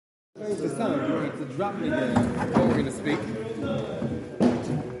It's a drop again. What we're going to speak.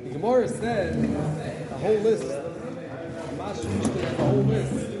 The Gemara said a whole list. A whole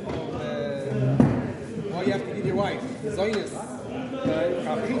list of what you have to give your wife. Zoynis,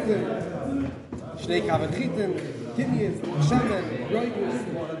 Kavchitin, Shnei Kavchitin, Kidneys, Shemen, Groigus,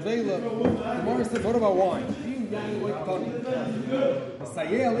 Azreil. The Gemara says, what about wine? She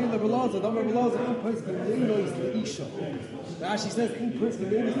says, in person,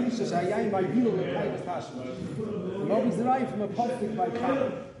 from a plastic by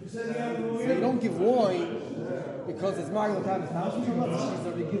camera. So you don't give wine because it's Margaret Tavis Tash, she's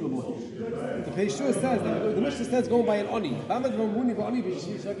a regular wine. The Peshua says, the Mishnah says, going by an Oni. To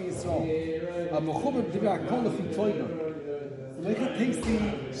make it tasty,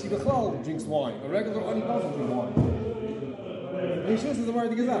 she drinks wine. A regular Oni doesn't drink wine. He says the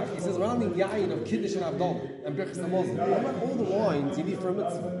word He says, around the yayin of Kiddush and Avdol and Birchas Hamazon. What about all the wines you need for a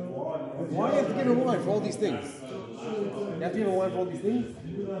mitzvah? Why do you have to give her wine for all these things? You have to give her wine for all these things?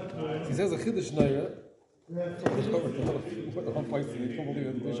 So he says a Kiddush Naya.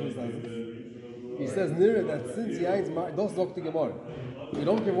 He says near that since yayin does look to Gemara. You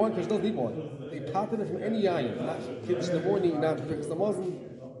don't give wine because she doesn't need wine. They parted it from any yayin. Not Kiddush in the morning, not Birchas Hamazon.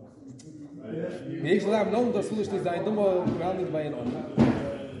 Die eerste naam non dat zullen niet zijn, dan gaan niet bij een ander.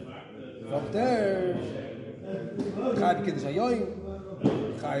 Op daar ga je de kinderen aan jou,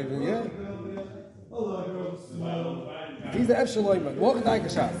 ga je doen, ja? Die is de Efshalom, morgen daar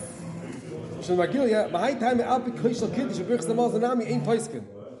geschaat. Schon magil, ja, maar hij tijd met elke kruisel kinderen, je burgers normaal zijn naam één paisken.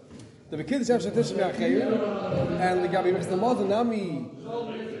 De bekenders hebben ze tussen mij gegeven, en de burgers normaal zijn naam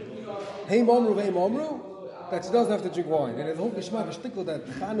heim omru. That she doesn't have to drink wine. And it's a whole geschmack of shtickle that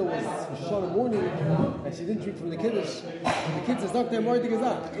Chana was Shoshana morning and she didn't drink from the Kiddush. And the kids is not there more to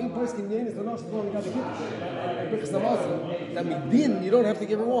gezach. Ein person in is the not supposed to get the Kiddush. That midin, you don't have to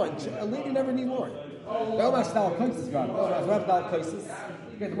give her wine. A lady never needs wine. The Omas Dal Kaisis, God. The Omas Dal Kaisis.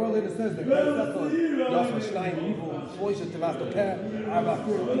 The world later says that Yof Mishnaim, people, Shloisha Tevas Peh,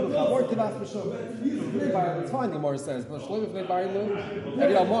 Arvafur, people Chavor Tevas Peh. It's fine, the Gemara says, but Shloisha Fnei Barilu,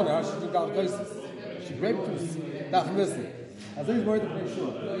 every Almana, she did Dal Kaisis. Grape juice. That's missing. As these words are pretty sure.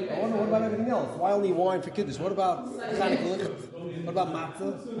 I wonder what about everything else? Why only wine for Kiddush? What about Chanukah licht? What about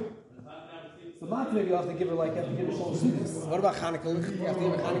matzah? So matzah maybe you have to give her you have to give her shol sudas. What about Chanukah licht? You have to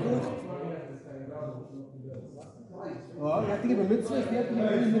give her Chanukah licht. Well, you have to give her mitzvahs. You have to give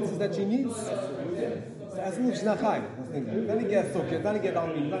her any mitzvahs that she needs. So as long as she's not high. Then it gets okay. Then it gets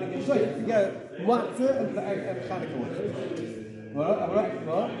almin. Then it gets shayt. You get matzah and Chanukah licht. What?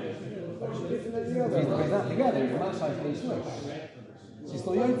 She's not together. She's not shy for Yisrael. She's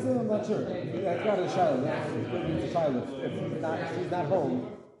still Yotze? I'm not sure. I've got a child. If she's not home,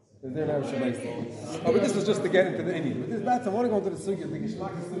 then they're never Shabbat. But this was just to get into the Indian. But this bats, I want to go into the sugya, the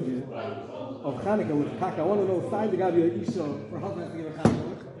Geshmak sugya of Chanukah with Kaka. I want to know, side the Gabi Isha for husband has to give a Chanukah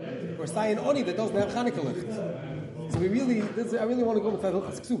licht. Or Sayin Oni that doesn't have Chanukah licht. So I really want to go with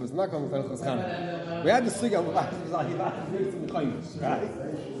Hilchas Kesubos. I'm not going with Hilchas Chanukah. We had the sugya on the back. Right?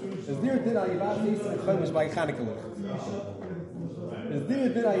 Is there a din al Yivas Yisrael Chomish by Chanukah licht? Is there a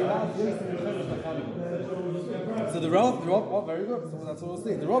din al Yivas Yisrael Chomish by Chanukah licht? So the Rav, oh, very good. So that's what I was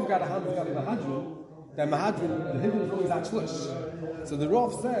saying. The Rav got a hand of Mahadran. That Mahadran, the Hidden is always at Shlish. So the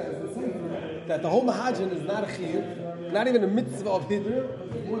Rav says that the whole Mahadran is not a Chiyuv, not even a mitzvah of Hidden,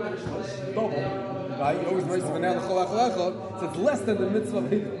 more than Shlish, double. Right? You always raise the Vanel Chol Echol, so it's less than the mitzvah of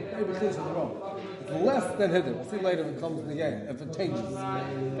Hidden. Every Chiddush of the Rav. Less than hidden. We'll see later if it comes to the game, if it changes.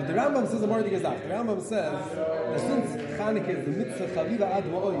 But the Rambam says a more thing is that. The Rambam says that since Chanukah is the mitzvah chaviva ad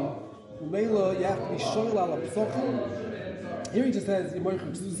ma'oi, umela you have to be shoyl ala psochim. Here he just says yimoich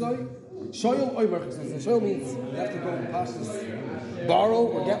ksuzai. Shoyl oy moich ksuzai. Shoyl means you have to go and pashas, borrow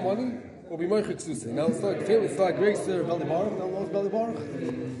or get money, or be moich ksuzai. Now it's like Grace Belly Baruch. No one knows Belly Baruch.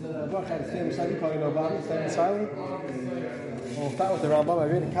 Baruch had a famous shayla. You probably know about it. Famous shayla. We'll start with the Rambam. I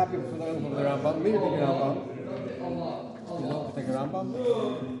read a copy from the Rambam. Maybe take a Rambam. You know, take a Rambam.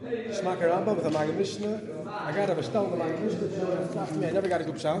 Shmak a Rambam with a Maggid Mishnah. I got to bestell the Maggid Mishnah. After me, I never got a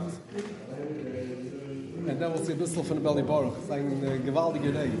good shot. And then we'll see a bissel from the Belly Baruch. It's like a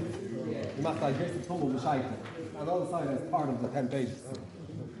gewaldige day. You must like this tumble b'shayta. On the other side, that's part of the 10 pages.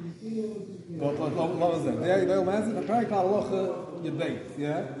 What was that? Yeah, you know, man. The Perik Al Halacha Yedbeit.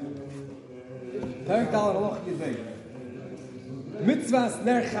 Yeah. Perik Al Halacha Yedbeit. Mitzvahs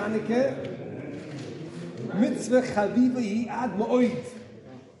ner Chanukah, mitzvah chaviva hi ad ma'oid.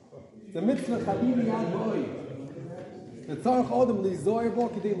 The mitzvah chaviva hi ad ma'oid. The tzarech adam lizoyer bo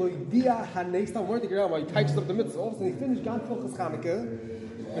k'dei lo yidia haneis. Now, where did he get out? He types up the mitzvah. All of a sudden, he finished Gan Hilchas Chanukah.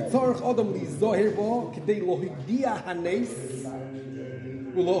 The tzarech adam lizoyer bo k'dei lo yidia haneis.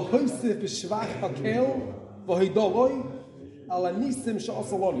 Ulo hoisif b'shvach hakel v'hoidoloi ala nisim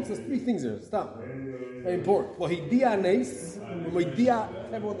she'asaloni. So there's three things here. Stop. Very important. V'hoidia neis, v'hoidia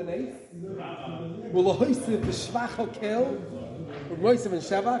everyone the neis. Ulo hoisif b'shvach hakel. Moisev and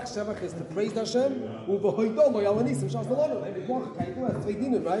Shevach is to praise Hashem. U'v'hoidoloi ala nisim she'asaloni. Every block can you do it. Three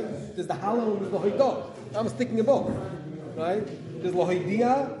dinim, right? There's the halal and there's the hoidol. I'm sticking them both, right? There's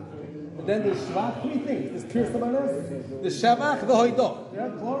lohoidia. And then there's Shvach, three things. There's Pir Samanas, there's Shevach, the Hoidah. Yeah,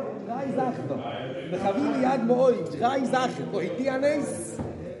 Klor, Drei Zachen. The Chavili Yad Mo'oi, Drei Zachen. The Hoidianes,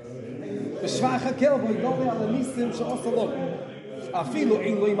 the Shvach HaKel, Hoidah Ala Nisim, She'osalom. Afilu,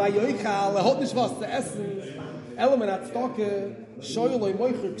 Inloi Mayoichal, Hot nicht was zu essen. Element hat Stocke, Shoyloi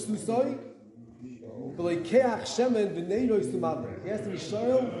Moicher Ksusoi, V'loi Keach Shemen, V'neiroi Sumadri. He has to be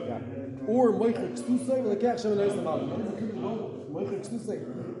Shoyl, or Moicher Ksusoi, V'loi Keach Shemen, V'neiroi Sumadri. Moicher Ksusoi.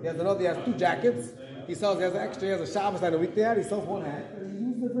 He has two jackets. He sells, he has extra, he has a Shabbos and a week there. He sells one hat, and he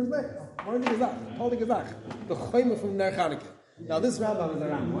uses it for his legs. Morning Gezach, holy Gezach. The Choyma from Ner Chanukah. Now this Rambam is a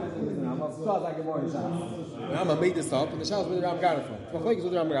Rambam. Why is it a Rambam? It's like a morning Shabbos. The Rambam made this up, and the Shabbos where the Rambam got it from. It's Machlokes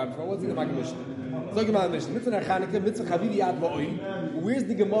where the Rambam got it from. What's in the Maggid Mishnah? It's like a Maggid Mishnah. Mitzvah Ner Chanukah, Mitzvah Chavili Yad Mo'oi. Where's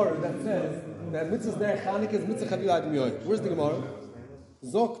the Gemara that says that Mitzvah Ner Chanukah is Mitzvah Chavili Yad Mo'oi? Where's the Gemara?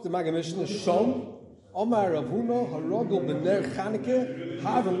 Zok the Maggid Mishnah, Shom. Omar Ravuna Harogel Bener Chanukah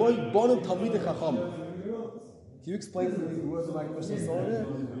Haveloi Bonim Talmidei Chacham. Can you explain to me the words of my Mishnah saw there?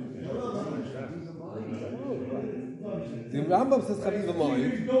 The Rambam says Chaviv Amoy,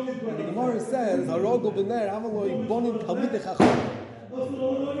 and the Gemara says Harogel Bener Haveloi Bonim Talmidei Chacham.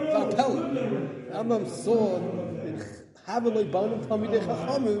 V'apel. Rambam saw Haveloi Bonim Talmidei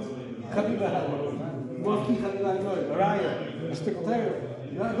Chacham. Chaviv Amoy. Moski Chaviv Amoy. Araya. A shtickle terror.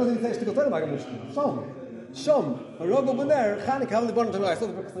 It doesn't even say shtickle terror, Maggid Mishnah. Shom, a rogo bener, Chanik, how the bottom of I saw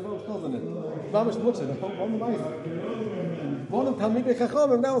the because the road closed on it. Mamish Mutcher, the whole one of my one of Talmidei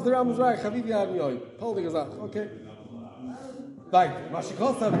Chacham, and that was the Rambam's right, Chaviv Yad Mo'oi. Holding us up, okay? Like,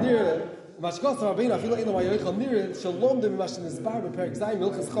 Mashikosav near, Mashikosav Rabbeinu, Afilu Eino Mayoichal near, Shalom Dem Mashin Isbar, Beperek Zayim,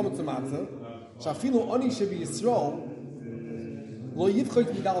 Milchas Chomet Tzematzah, Shafilu Oni Shebi Yisrael, Lo Yivchoit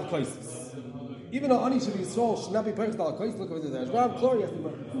Midal Koisis. Even though Ani should be Yisrael, should not be perfect Midal Koisis, look over there. Ram Klori has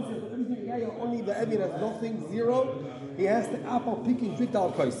to only the Evin has nothing, zero. He has to apple picking drink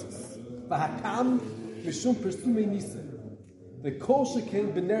al koises. V'hakam mishum persumei nisa. The kol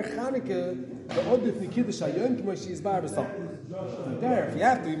shekin b'ner Chanukah the odif nikiddush hayom k'mo she'yizbar b'sam. There, if you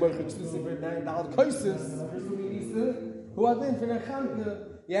have to be moicher exclusive for al koises persumei nisa, who are then for ner Chanukah,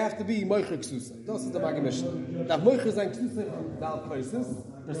 you have to be moicher exclusive. This is the Maggid Mishnah. Now moicher is exclusive from al koises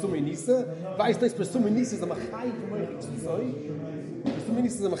persumei nisa. Weiß das persumei nisa is a machayim for moicher exclusive. The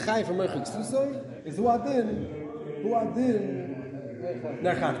minister is a machai from Merchik Susoi is who are then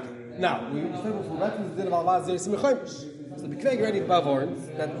Ner Chanukah. Now, we said before that is the din of Alvaz Zeris Mechoimish. So the Kveg already above horns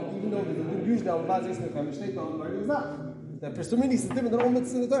that even though there's a good usually Alvaz Zeris Mechoimish, they don't learn is that. That Persumini is different than all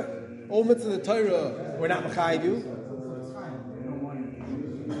mitzvahs in the Torah. All mitzvahs in the Torah, we're not machai you.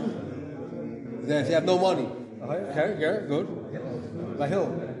 Then if you have no money, okay, good. But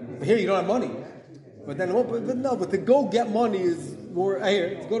here you don't have money. But then, but to go get money is more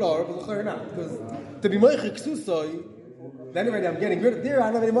here. To go to Arab, but not because to be moicher ksusoi, then already I'm getting rid of there. I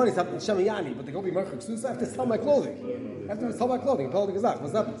don't have any money. It's shamayani, but to go be moicher ksusoi, I have to sell my clothing. I have to sell my clothing. What's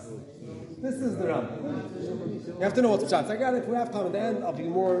up? This is the Ram. You have to know what's shots. I got it. If we have time at the end, I'll be the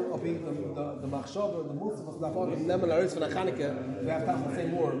machshava or the musaf of the phone. And then when I reach for the Chanukah, if we have time to say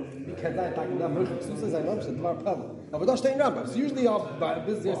more. Because I talk about moicher ksusoi, I know it's a dvar pebble. Now, but don't stay in Rambam. So usually I'll buy a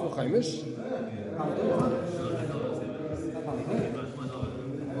business with Chaimish.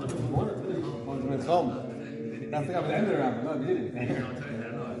 That's the end of the Rambam. No,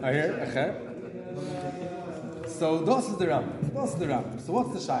 beginning. I hear. Okay. So this is the Rambam. So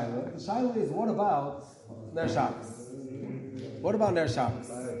what's the Shaila? The Shaila is what about Ner Shabbos? What about Ner Shabbos?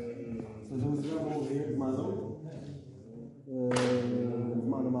 So there was a Rambam over here. Manu.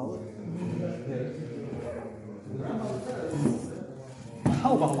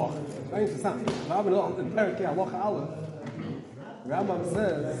 Halva. Very interesting. Rambam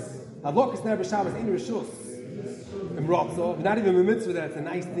says, Halokas Ner B'Shabbos in Rishus. In Rotzov, not even a mitzvah that it's a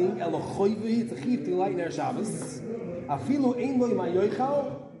nice thing. Elochoivi, it's a chiv to light Ner Shabbos. Afilu ein loi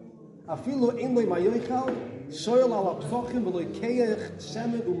mayoichal. Shoyel ala psochim v'loi keich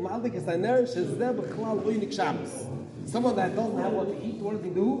shemen u'malik es haner shezeh b'chlal oinik Shabbos. Someone that doesn't have what to eat, what does he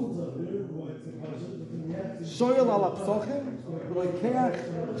do? Shoyel ala psochim v'loi keich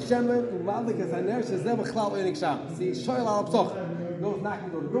shemen u'malik es haner shezeh b'chlal oinik Shabbos. See, shoyel ala psochim. Goes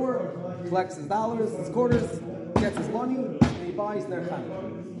knocking on the door, collects his dollars, his quarters, gets his money, and he buys Ner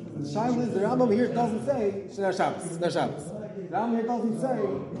Chanukah. The Shaila is the Rambam here doesn't say Ner Shabbos. Rambam here doesn't say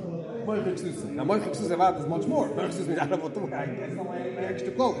Moichik Susa. Now Moichik Susa is much more. Moichik Susa means I don't want to wear any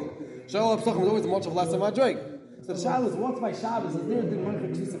extra clothing. Shalom Pesachim is always much of less of my drink. So the Shabbos is what's by Shabbos is there the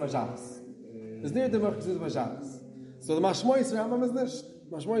Moichik Susa by Shabbos. Is there the Moichik Susa by Shabbos. So the Mashmois Rambam is nish.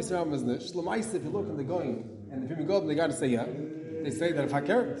 Mashmois Rambam is nish. L'maisa, if you look in the going and if you go, they got to say yeah. They say that if I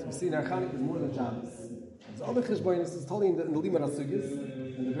care, you see, Ner Chanukah is more than Shabbos. So other cheshbonis is totally in the Limud HaSugis,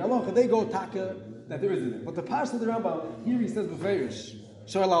 and the Halacha they go taka that there isn't. But the Parsha of the Rambam here he says beferish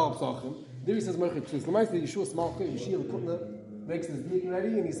Shoel Al Psachim. There he says Merchik Ksus. The Ma'aseh Yeshua Smalcha Yeshua Kutna makes his meeting ready,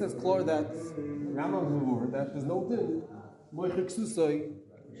 and he says Klor that Rambam's word that there's no din Merchik Ksusoi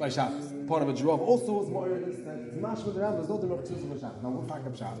by Shabbos. Part of a Jerov also is more that it's mashma with the Rambam. There's no din Merchik Ksusoi by Shabbos. Now we'll talk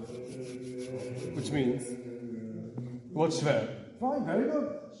about Shabbos, which means what's shver. Fine, very good.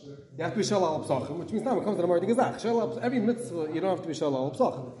 You have to be Shal Al Psachim, which means now it comes to the Mardi Gazach. Every mitzvah, you don't have to be Shal Al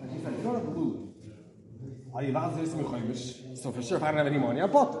Psachim. And he said, you don't have to lose. So for sure, if I don't have any money,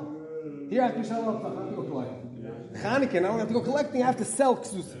 I'm bought them. Here I have to be Shal Al Psachim, I have to go collecting. Chanukah, now I have to go collecting, I have to sell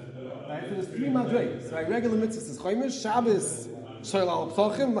Ksusa. Right? So there's 3 madreis. Right? Regular mitzvahs is Chomish, Shabbos, Shal Al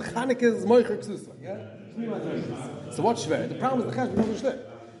Psachim, Chanukah is Moicher Ksusa. Yeah? 3 madreis. So what's shver? The problem is the Cheshbon doesn't shver.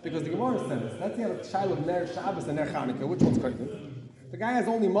 Because the Gemara says, let's say a child of Ner Shabbos and Ner Chanukah, which one's correct? The guy has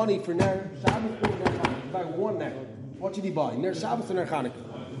only money for Ner Shabbos or Ner Chanukah. He buy one Ner. What should he buy? Ner Shabbos or Ner Chanukah?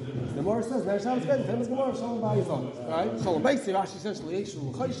 The Gemara says, Ner Shabbos better. Famous Gemara, Shalom Bayis on it. Right? Shalom Bayis, Rashi says, Shal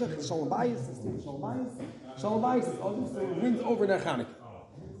Choshech, Shalom Bayis, Shalom Bayis. Shalom Bayis is obviously wins over Ner Chanukah.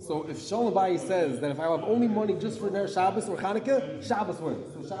 So if Shalom Bayis says that if I have only money just for Ner Shabbos or Chanukah, Shabbos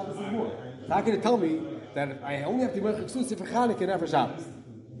wins. So Shabbos is more. So how can it tell me that I only have to make Chsusi for Chanukah and not for Shabbos?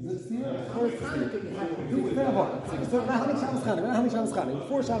 Before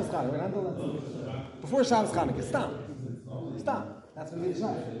Shabbos Chanukah, before Shabbos Chanukah, stop. That's what we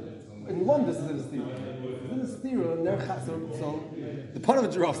decide. In one, this is a stira. This is a stira. So the part of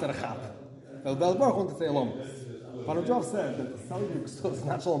the giraffe said a chap. The Bel Baruch wanted to say a lomus. Part of the giraffe said that selling your clothes is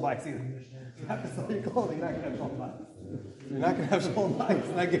not shalom bayis either. You have to sell your clothing. You're not going to have shalom bayis. You're not going to have shalom bayis.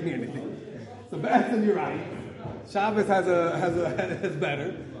 It's not giving you anything. So B'etzem, you're right. Shabbos has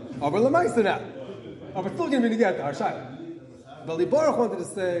better. But Lamaisa now. But still going to be together, our Shai. But Baruch wanted to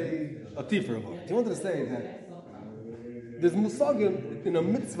say a tifer about it. He wanted to say that there's musagim in a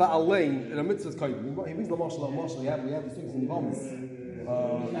mitzvah alein, in a mitzvah's koyim. He means l'mashal, we have the things in the Bamas.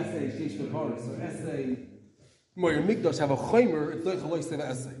 Essay, Sheish V'Karos. So essay, Moyer Mikdash have a chaymer, it's doich aloy seva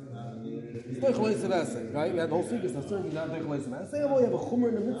essay. It's doich aloy seva essay, right? We have the whole thing is certainly not doich aloy seva essay. You have a chumr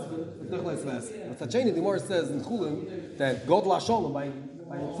in a mitzvah, it's doich aloy seva essay. But Tzacheni, the Gemara says in Chulim that God la shalom by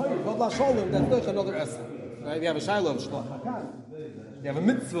God la shalom, that's doich another essay. Right? We have a shayla of shlach hakan. You have a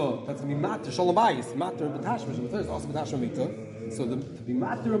mitzvah that's going to be matter shalom bayis, matter b'tashmish, but there's also b'tashmish mikta. So to be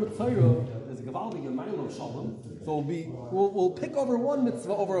matter of mitzvah is a gavaldig and ma'il of shalom. So we'll pick over one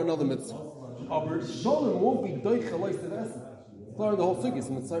mitzvah over another mitzvah. But shalom won't be doich aloy seveseh. Clear the whole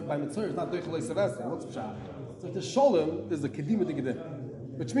sukkah. So by mitzvah is not doich aloy seveseh. What's pshat? So the shalom is the kedima digedin,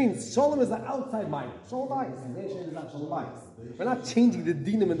 which means shalom is the outside mind. Shalom bayis. Nation is not shalom bayis. We're not changing the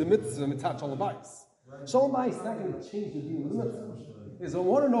dinim in the mitzvah mitzvah shalom bayis. Shalom bayis is not going to change the dinim in the mitzvah. Is I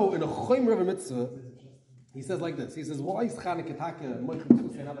want to know in a chaymer of a mitzvah, he says like this. He says, "Why is Chanukah taka moichim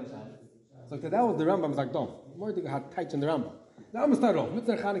tzusay not by Shabbos?" So that was the Rambam's like dom. More to had tight in the Rambam. Now I'm start off.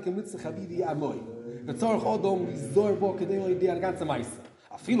 Mitzvah Chanukah mitzvah chavivi amoy. The tzarich odom v'zor bo kedei lo yidi al ganze ma'isa.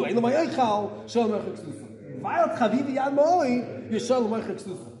 Afilu ein lo ma'yichal shal moichim tzusay. V'ayot chavivi amoy yishal moichim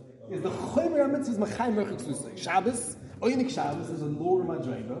tzusay. Is the chaymer of mitzvah is machayim moichim tzusay. Shabbos, oinik Shabbos is a lower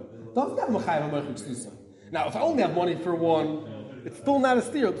madrega. Doesn't have machayim moichim tzusay. Now if I only have money for one, it's still not a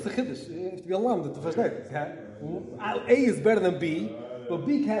steer, it's a chiddush. You have to be alarmed at the first night. A is better than B, but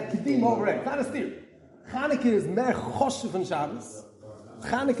B can have kedim over A. It's not a steer. Chanukah is mer choshev on Shabbos.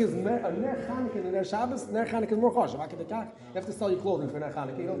 Chanukah is mer Chanukah and ner Shabbos. Ner Chanukah is more choshev. You have to sell your clothing for ner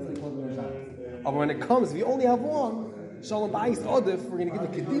Chanukah. You don't sell your clothing for ner Shabbos. But when it comes, if you only have one, shalom bayis odif, we're going to give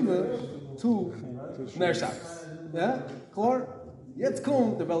the kedima to ner Shabbos. Yeah? Klor? Yet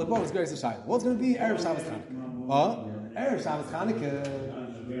kum, the belly bar is grace of Shai. What's going to be Erev Shabbos Chanukah? Erev Shabbos Chanukah,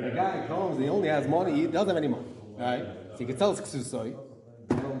 a guy comes, he only has money, he doesn't have any money, right? So he can sell his ksusoi,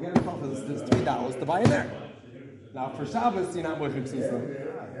 and he'll get himself this $3 to buy a ner. Now for Shabbos, you're not moichim ksusoi.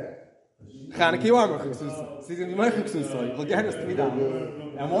 Chanukah, you are moichim ksusoi. So he's going to be moichim ksusoi, he'll get his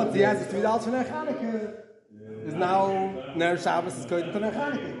 $3. And once he has his $3 for ner Chanukah, is now ner Shabbos is going to ner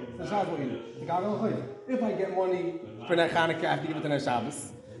Chanukah. So Shabbos, what you do? If I get money for ner Chanukah, I have to give it to ner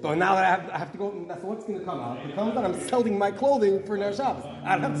Shabbos. So now that I have to go, that's what's going to come out. It comes out I'm selling my clothing for Ner Shabbos.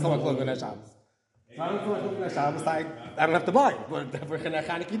 I don't have to sell my clothing for Ner Shabbos. So I don't sell my clothing for Ner Shabbos, I don't have to buy it. But for Ner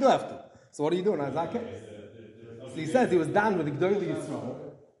Chanukah, you do have to. So what are you doing? So So he says he was down with the G'dayli Yisrael.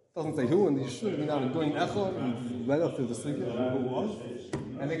 Doesn't say who, and he should be down in going Echor, and he led up to the Sikh, who it was.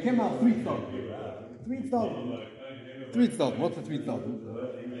 And they came out 3 stones. 3 stones. 3 stones. What's the 3 stones?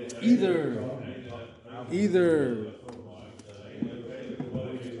 Either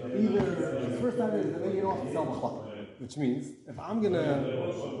the first time is that you don't have to sell B'chlal. Which means, if I'm going to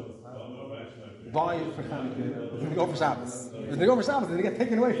buy it for Chanukah, it's going to go for Shabbos. If it's going to go for Shabbos, it's going to get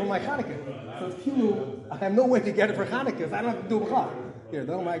taken away from my Chanukah. So it's I have no way to get it for Chanukah, so I don't have to do B'chlal. Here,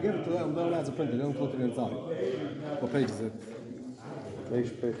 don't I give it to them, don't have to print it, don't put it inside. What page is it?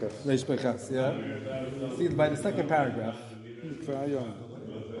 Reish Pechas, yeah? See, by the second paragraph.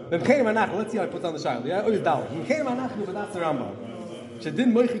 Let's see how I put on the child, yeah? Oh, it's down. That's the Rambam.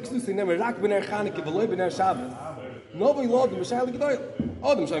 Shedin moichik susi never rak b'ner Chanukah v'loy b'ner Shabbos. Nobody loved him b'shayel g'doyel.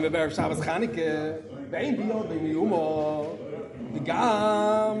 Odom shem b'ber Shabbos Chanukah ve'ein b'yod b'miyumo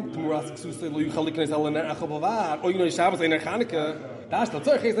v'gam t'muras ksusi lo yuchal liknes al ner achal b'var o yino Shabbos ein ner Chanukah dash the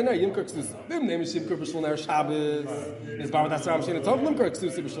tzorch is ner yimker ksusi v'im neim shimker b'shul ner Shabbos is bar das ram shein tov limker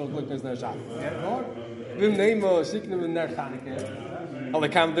ksusi b'shul liknes ner Shabbos v'im neim shiknem ner Chanukah al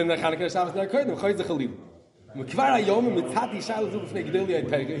kam den ner Chanukah Shabbos ner koydem choy ze chalil Mekvar hayom mitzati shal zu b'fnei G'dayli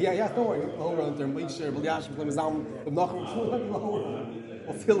Pega. Yeah, don't worry. Hold on there. Moshe, B'liashim, B'mizam, B'nachim.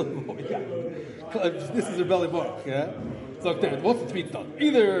 We'll fill it. This is a belly book, yeah? So, what's the 3 stuff?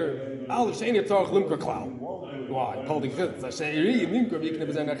 Either Aleph Shein Yitzarach Limker Klau. Why? Holding Chitz. Sheiri, Limker, V'yikne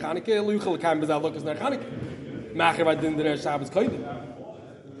B'zeh Ner Chanukah, Luchel Kaim B'zeh Lukas Ner Chanukah. Macher V'adin Ner Shabbos Koydem.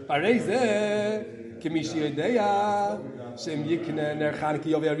 Parezeh, Kemishi Yodeya, Shem Yikne Ner Chanukah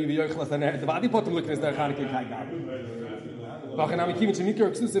Yovi Arivi Yochlas Ner Devadi Potem Liknes Ner Chanukah Kai Gab. Vachanami Kivin Shem Yikne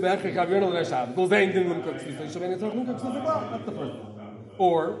Ksusi Be'echek Avional Ner Shabbos. Those ain't in Limker Ksusi. Shem Yikne Limker Ksusi. That's the first one.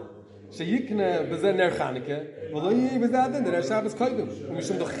 Or She Yikne B'zeh Ner Chanukah V'lo Yi B'zeh Adin Ner Shabbos Koydem.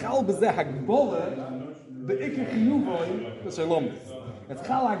 Mishum Dochal B'zeh Hagbole Be'ikne Chiyuvoy B'Shalom. It's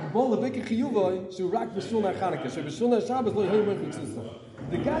Chal Hagbole Be'ikne Chiyuvoy Shu Rak B'Shul Ner Chanukah Shu B'Shul Ner Shabbos Lo Yi Limker Ksusi.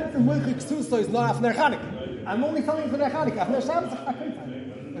 The guy from Moichik Ksusi is not after Ner Chanukah. I'm only telling you for Ner Chanukah. After Shabbos,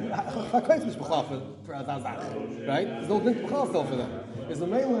 Chakoyt is B'chlal for Azazach. Right? There's no drink B'chlal still for them. There's a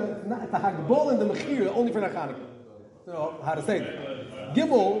male, the Hagbol and the Mechir only for Ner Chanukah. So, how to say that?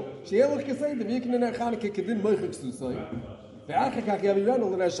 Gimel, She'elach Kesei, the V'yikin Ner Chanukah, Kedin Moichik Ksusi. The Achakach Yavi Renol,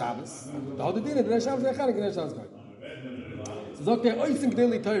 the Ner Shabbos. The Hodadin, the Ner Shabbos, Ner Chanukah, Ner Shabbos. So, Dr. Oisim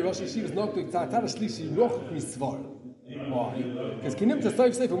G'dayli Torah, Rosh Yeshiva's Noktuk, Tzar Shlishi, Rochuk Misvar. Why? Because Kinim to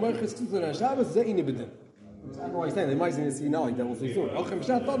Soif Sefer Moichis Ksusi Ner Shabbos, Ze'ini B'din. I don't know what he's saying. They might see now like that. We'll see soon. Ochem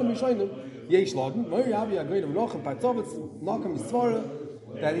B'shat Tadam Yishayim Yesh Laden. Moir Yavi Agreid of Rochem Patzovitz Nochem Yisvara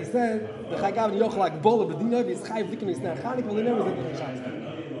that he said the Chagav Yoch like Bola B'dina V'Yis Chayiv Likin Yis Ner Chanukah V'Li Never Zed Ner Shabbos.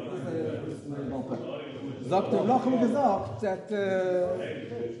 Dr. Rochem gesagt that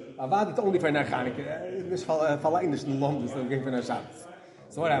Avad it's only for Ner Chanukah. This Falainish in London so game for Ner Shabbos.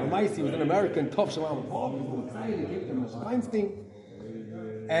 So what happened? Maisi was an American top Shalom. Oh, he was excited. He gave him a Feinstein.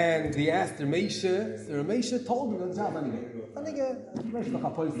 And he asked the Ramesha, so Ramesha told him that the Shabbos anyway.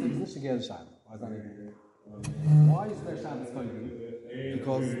 Why is there Shabbos Kodim?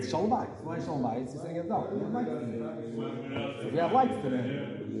 Because it's Shalom Bayis. Why is Shalom Bayis? He's sitting at the door. So if you have lights today,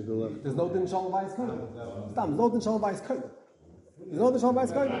 there's no din Shalom Bayis Kodim. There's no din Shalom Bayis Kodim. There's no din Shalom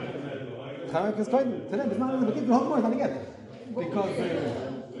Bayis Kodim. Chanukah is Kodim. Today, there's not even a particular more than again. Because,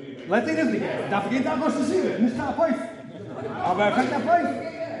 let's say this again. Da vergeht da was zu sehen. Nicht da Preis. Aber fängt der Preis.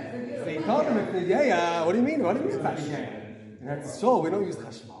 So he told him, yeah, what do you mean? What do you mean about yeah? And that's so, we don't use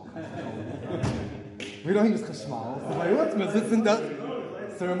Chashmal. We don't use Chashmal. So by Rutzman sits in the...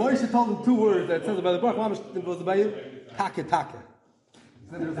 So Moshe told him 2 words that says about the Baruch Mamash was about you, Taka.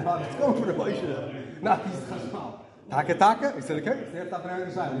 So there's about, let's go for the Moshe. Not use Chashmal. Taka. He said, okay, so you have to stop around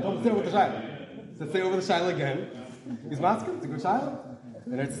the Shiloh. Don't stay over the Shiloh. So stay over the Shiloh again. He's masking, it's a good Shiloh.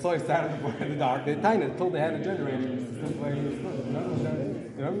 And it's so sad in the dark. They told they had a generator.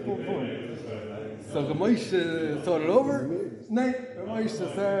 So the Moshe thought it over. No, the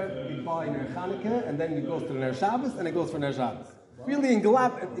Moshe said he buy Ner Chanukah and then he goes to the Ner Shabbos and he goes for Ner Shabbos. Really in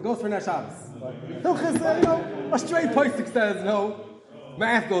Galap, he goes for Ner Shabbos. A straight Pesach says no.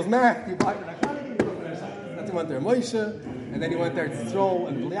 Math goes math. You buy Ner Chanukah, you go for Ner Shabbos. That's he went there Moshe and then he went there to Stroll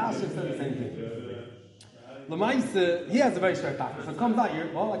and B'liashiv said the same thing. Lamaisa, he has a very straight pack. So it comes out here,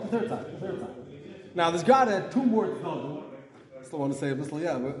 well, like the third time. Now, there's got 2 more tzaddim. I still want to say a bit,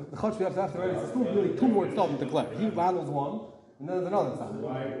 yeah, but the chutz we have to have already, there's still really 2 more tzaddim to declare. He handles 1, and then there's another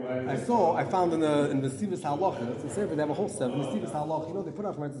tzaddim. I found in the Sivas Halacha, it's a sefer, they have a whole 7, the Sivas Halacha, you know, they put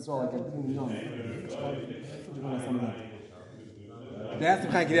out from Eretz Yisrael, like, I didn't even know. They asked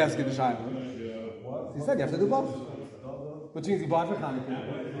him, can you ask the Shayla? He said, you have to do both. which means you buy for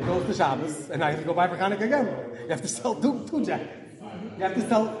Hanukkah, it goes to Shabbos, and now you have to go buy for Hanukkah again. You have to sell two jackets. You have to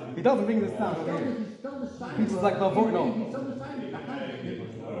sell, he doesn't bring this down. He's like, no.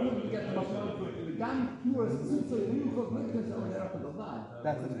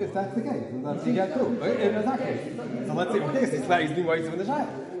 If that's the case, then that's you get too. Exactly. So let's say, okay, so he's doing what he's doing the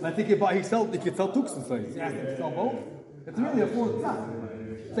shayla. Let's say he could sell tux and slaves. He has to sell both. It's really a fourth time.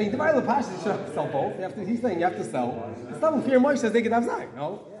 So in the Bible passage, you have to sell both. He's saying you have to sell. It's not when Fear Moshe says they could have Zayk.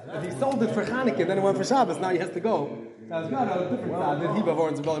 No? If he sold it for Hanukkah, then it went for Shabbos, now he has to go. Now it's not a different side than he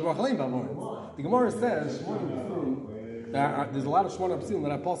Bavorns and Bali Baruch Bavorns. The Gemara says, there's a lot of Shmona Psulim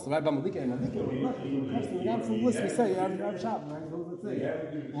that I posted, right? Bamalika and Malika. We got some lists, we say, you have Shabbos, right?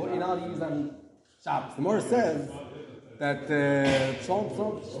 Well, you're not use on Shabbos. The Gemara says that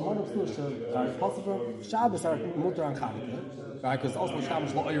Shmona Psulim are possible, Shabbos are mutter on Hanukkah, right? Because also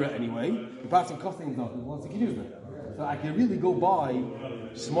Shabbos lo oira anyway. You pass some costings off, once you can use them. So I can really go buy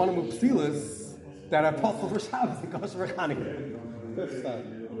Shmona Psulim that are possible for Shabbos and kosher for Hanukkah.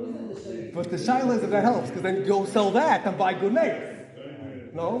 But the shaila is if that helps, because then you go sell that and buy good nails.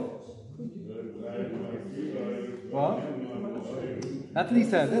 No? What? That's what he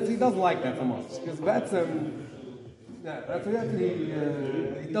says. He doesn't like that so much. Because that's he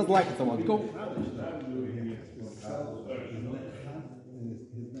doesn't like it so much. Go.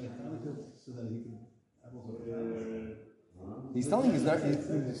 He's telling he's saying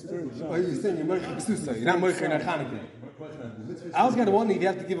you're Merchik Susa, you're not Merchik in Hanukkah. I was kind of wondering if you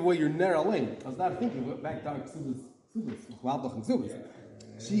have to give away your Ner Alain. I was not thinking back to Kesubos,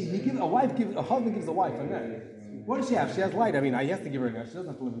 a husband gives a wife a Ner. What does she have? She has light. I mean, I have to give her a Ner. She doesn't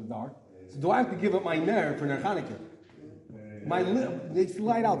have to live in the dark. So do I have to give up my Ner for Ner Hanukkah? It's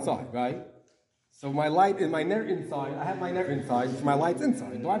light outside, right? So my light is my Ner inside. I have my Ner inside. So my light's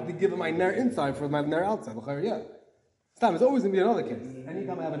inside. Do I have to give up my Ner inside for my Ner outside? Yeah. It's always going to be another case.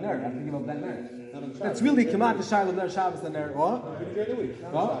 Anytime I have a Ner, I have to give up that Ner. That's really Kamat the Shiloh Ner Shabbos and Ner. What?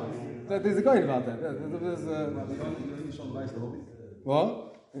 What? There's a going about that.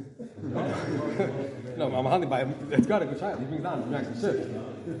 What? No, I'm hunting by him. It's got a good child. He brings down the Yankel's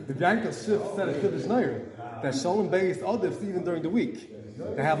shift. The Yankel's shift said a Kiddush Nair that Shalom based odifs even during the week.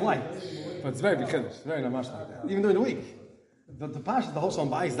 They have light. But it's very big Kiddush. Very not much like that. Even during the week. The Pash is the whole Shalom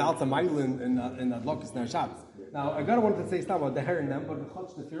Bayis, the outside Mail in Adlokas Ner Shabbos. Now, I wanted to say stuff about the hair and them, but the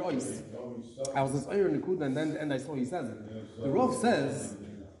Chotch, the Fear Ois. I was this Eir in the Kuda, and I saw he says it. The Rav says,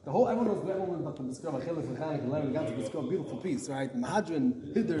 everyone knows that the Beskar, Achilles, Mechanik, and Lenin, the Beskar, beautiful piece, right?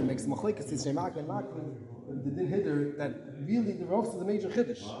 Mahadran, Hidder, makes Machlekes, Shemak, and Makman, the Din Hidder, that really, the Rav says a major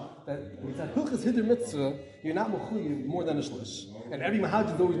Chiddush. That it's a Hilchas Hidder Mitzvah, you're not Mechuyev more than a Shlish. And every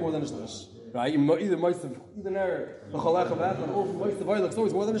Mahadran is always more than a Shlish. Right? Either Moisav, either Ner, the Cholech of Adlan, or Moisav Oilach, it's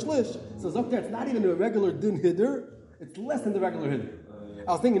always more than a Shlish. So Zokter, it's not even a regular Din Hidder, it's less than the regular Hidder.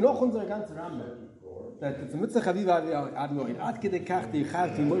 I was thinking, no Chunzer Ganzer Rambam, that it's a Mitzvah Chaviva Ad Moed, Ad Kedei Kach Di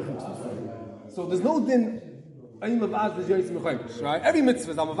Chav Ti Moichim Ksusa. So there's no Din, Ayim Avaz Di Yoyis Mechaimish, right? Every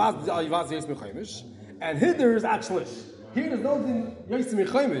Mitzvah is Am Avaz Di Yoyis Mechaimish, and Hidder is Ad Shlish. Here there's no Din Yoyis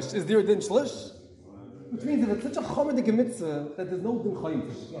Mechaimish, is there a Din Shlish? Which means if it's such a chomedik mitzvah that there's no din chayim,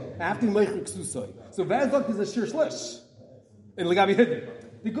 I have to be meichik susay. So Ve'ezok is a shir shlish in Legabi Hidder.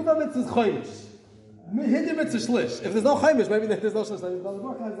 The Guva mitzvah is chayimish. Hidder mitzvah shlish. If there's no chayimish, maybe there's no shlish.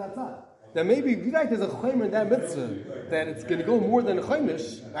 Then maybe there's a chayim in that mitzvah that it's going to go more than a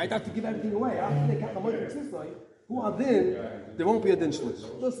chayimish. I have to give everything away. After they cut the meichik susay, who are then there won't be a din shlish.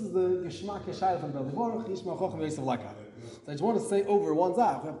 This is the Geshmak Yeshayel from Beli Baruch Yishma Chochem Yosef Lakach. So I just want to say over one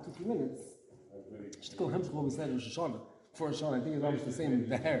zah. We have 2-3 minutes. What we said in Rosh Hashanah, before Rosh Hashanah, I think it's almost the same,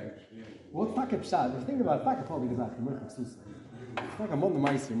 the hair. What's Taka Pshad? If you think about it, Taka probably is like Moichik Susa. It's like a Mon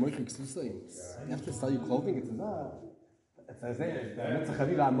Meister, Moichik Susa. You have to sell your clothing, it's not. It's a Mitzvah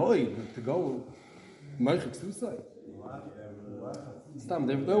Chaviva Amoy, to go Moichik Susa.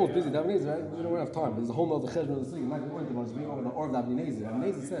 They're almost busy, Davinese, right? We don't have time. There's a whole other cheshbon of the city. Might be point about just being over the Or of Davinese.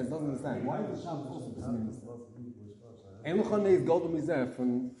 Davinese says, doesn't understand. Why is the Shabbos also pursuing this? Ein Lechon Neis Goldom Mizeh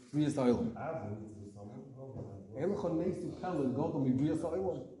from Riyas Ha'olam.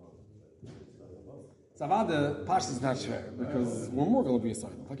 Savada Pash is not fair because we're more going to be a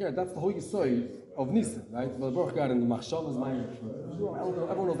side. Okay, that's the whole Yisoi of Nisan, right? But Baruch God in the Machshavas,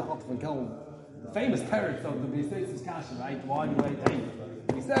 everyone knows the Hot von Kelm, the famous parents of the Beisasis Kasha, right? Why do I take?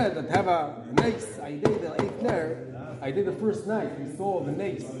 He said that have a next. I did the 8th ner. I did the first night. We saw the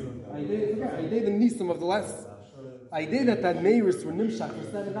next. I did the Nisan of the last. I did that Neiris were Nimshach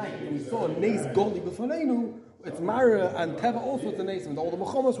for 7 nights, and we saw a Neis Goli B'Fanenu. It's Mara and Teva also it's a Neis, and all the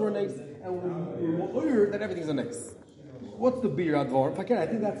Mechomas were a Neis, and we were that everything's a Neis. What's the beer Advar? I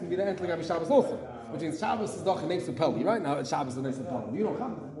think that's going to be the end of Shabbos also. which means Shabbos is doch next to Peli. Right now, Shabbos is next to Peli. You don't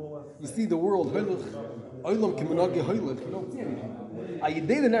have it. You see the world, Olam Kimonagi Hoylech, you don't see anything. You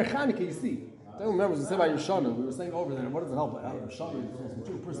did in Chanukah, you see. I don't remember, we said about Yershana, we were saying over there, what does it help? Yershana is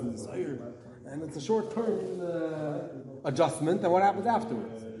a person desire, and it's a short-term adjustment, and what happens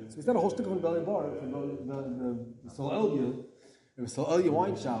afterwards? So we said a whole stick of Belly Bar, the Sol Elia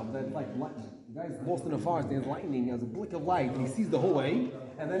wine shop, that's like lightning. The guy's lost in the forest, there's lightning, he has a blick of light, and he sees the whole way,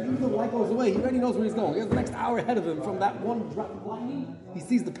 and then even though the light goes away, he already knows where he's going. He has the next hour ahead of him from that one drop of lightning, he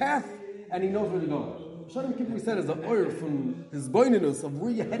sees the path, and he knows where to go. Shalom Kippur, we said, is an oil from his boininess of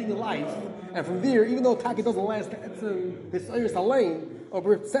where you're heading in life, and from there, even though Taka doesn't last, this oil is a lane,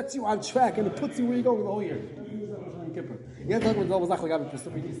 or it sets you on track, and it puts you where you're going the whole year. Shalom Kippur. You have to talk about the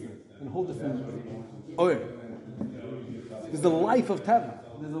Zachal and a whole different oil. There's the life of Teva.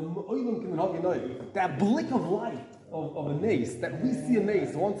 There's a oilam kimin. That blick of light of a nace, that we see a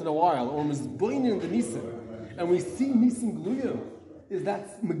nace once in a while, or misboinin in the nisim, and we see nisim gluyim, is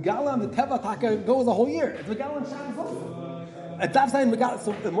that Megala and the Teva Taka goes a whole year. It's Megala and Shabbos also. At that time, Megala,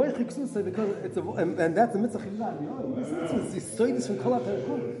 so the Moich Kesubos, because it's a, and that's the mitzvah chivah. This mitzvah is soidus from Kol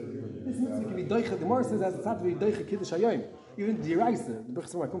HaTerechum. This mitzvah can be doicha. The Gemara says as it's had to be doicha kiddush hayom. Even the Raisa, the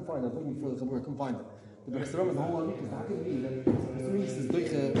Bechseram, I couldn't find it. I'm looking for the Chabur, I couldn't find it. The Bechseram is the whole week. How can it be that this is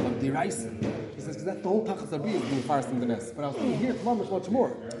doicha of the Raisa? He says because that's the whole tachas Rabbi is being farsed in the nest. But I was thinking here, it's much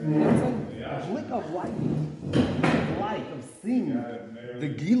more. You know what I'm saying? A blick of light, of seeing the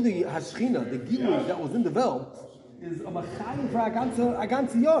Gili Hashchina, the Gili that was in the Welt, is a machayim for a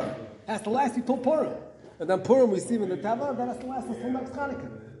ganze year. Has to last you till Purim. And then Purim we see in the Teva, that has to last us till next Chanukah.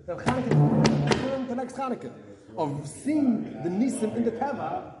 Then Chanukah, Purim to next Chanukah. Of seeing the Nisim in the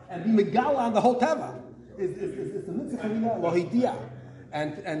Teva and the Megala on the whole Teva is the mitzvah Lohidiyah.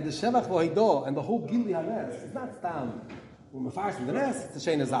 And the Shevach Lohidah and the whole Gili Hanes is not Stam. When we're farsing the Nes, it's a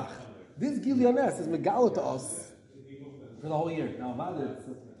Shein Azach. This Gili Hanes is Megala to us for the whole year. Now,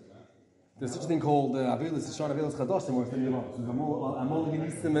 there's such a thing called Avilis Shon Avilis Chadoshim, or something else. There's Amol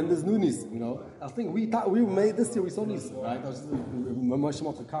Nisim and there's new Nisim. You know, I was thinking we made this year we saw Nisim, right? I was just Moshe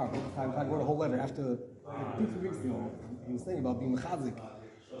Motzah Kar. I wrote a whole letter after 2-3 weeks ago. He was saying about being mechazik.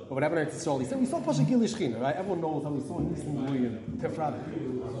 But what happened at Yisrael? He said we saw Pasha Gili Shechina, right? Everyone knows how we saw Nisim in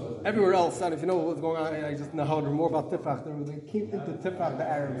Tifrach. Everywhere else, and if you know what's going on, I just know how to more about Tifrach. They came into Tifrach, the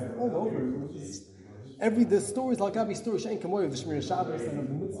Arabs, all over. The stories like Gabi story Shein Kamoy of the Shmir Shabbos and of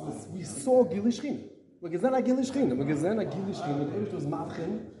the mitzvahs, we saw Gili Shechina. Because then Gili Shechina, it was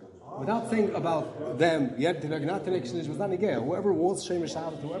Mavchin, without saying about them, yet not the next was not again. Whoever was Shemir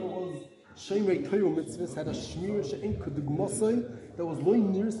Shabbos, whoever was Shemir Torah mitzvahs had a Shmir Shein Kedugmosai that was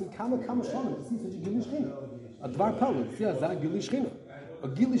loying nearest in Kama Shanim to see such a Gili Shechina. A Dvar Pellet, see that Gili Shechina. A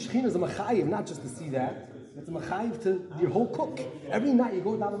Gili Shechina is a machayiv, not just to see that. It's a machayiv to your whole cook. Every night you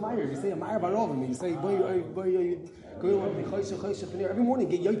go down the Meyer, you say a Meyer Barovim, you say every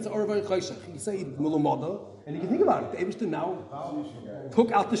morning you get Yaitza Orvay Chayshach. You say Mulumada, and you can think about it. The Eibishter now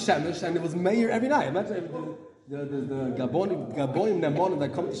took out the Shemesh, and it was Meyer every night. Imagine the Gabonim Nemonim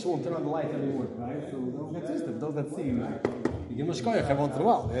that come to shul and turn on the light every morning, right? So that's system. Those that see, right? You give them a shkoyach every once in a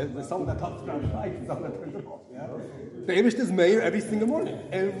while. There's someone that touches around the light and someone that turns it off. Yeah? The Eibishter is Meyer every single morning.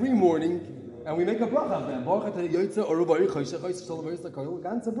 Every morning. And we make a bracha of them. Baruch atah yoytze oruvay choshech choshech shalom v'yis l'koil.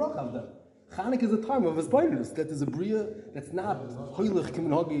 Ganze bracha of them. Chanukah is a time of hisbonenus. That is a bria that's not hoylech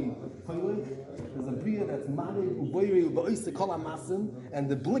kiminhagi hoylech. There's a bria that's manig uboyri uboyse kol hamasim, and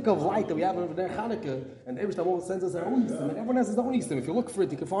the blick of light that we have over there Chanukah. And every time one sends us our own nisim, and everyone has his own nisim. If you look for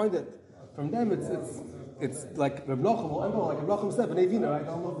it, you can find it. From them, it's like Reb Nachum will end like Reb Nachum said, B'nei Vina, right? I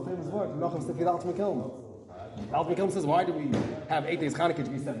don't know the famous word. Reb Nachum said, "Vidal Tmekelm." Al Mikam says, why do we have 8 days Chanukah to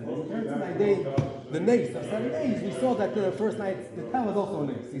be 7 days? The nace of 7 days, we saw that the first night, the town was also a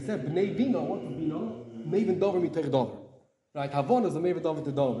nace. He said, B'nei Bino, what's Bino? Mevin Dover mitech Dover. Right, Havon is a Mevin Dover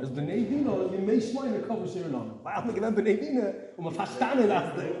to Dover. It's B'nei Bino, the Mei Shmoy, the Kovish Shirinon. Why am I giving B'nei Bino?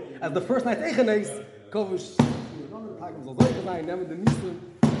 As the first night, Eichen nace, Kovish Shirinon, the time was a night, never the Nisim,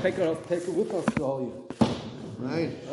 take it with us the whole year. Right.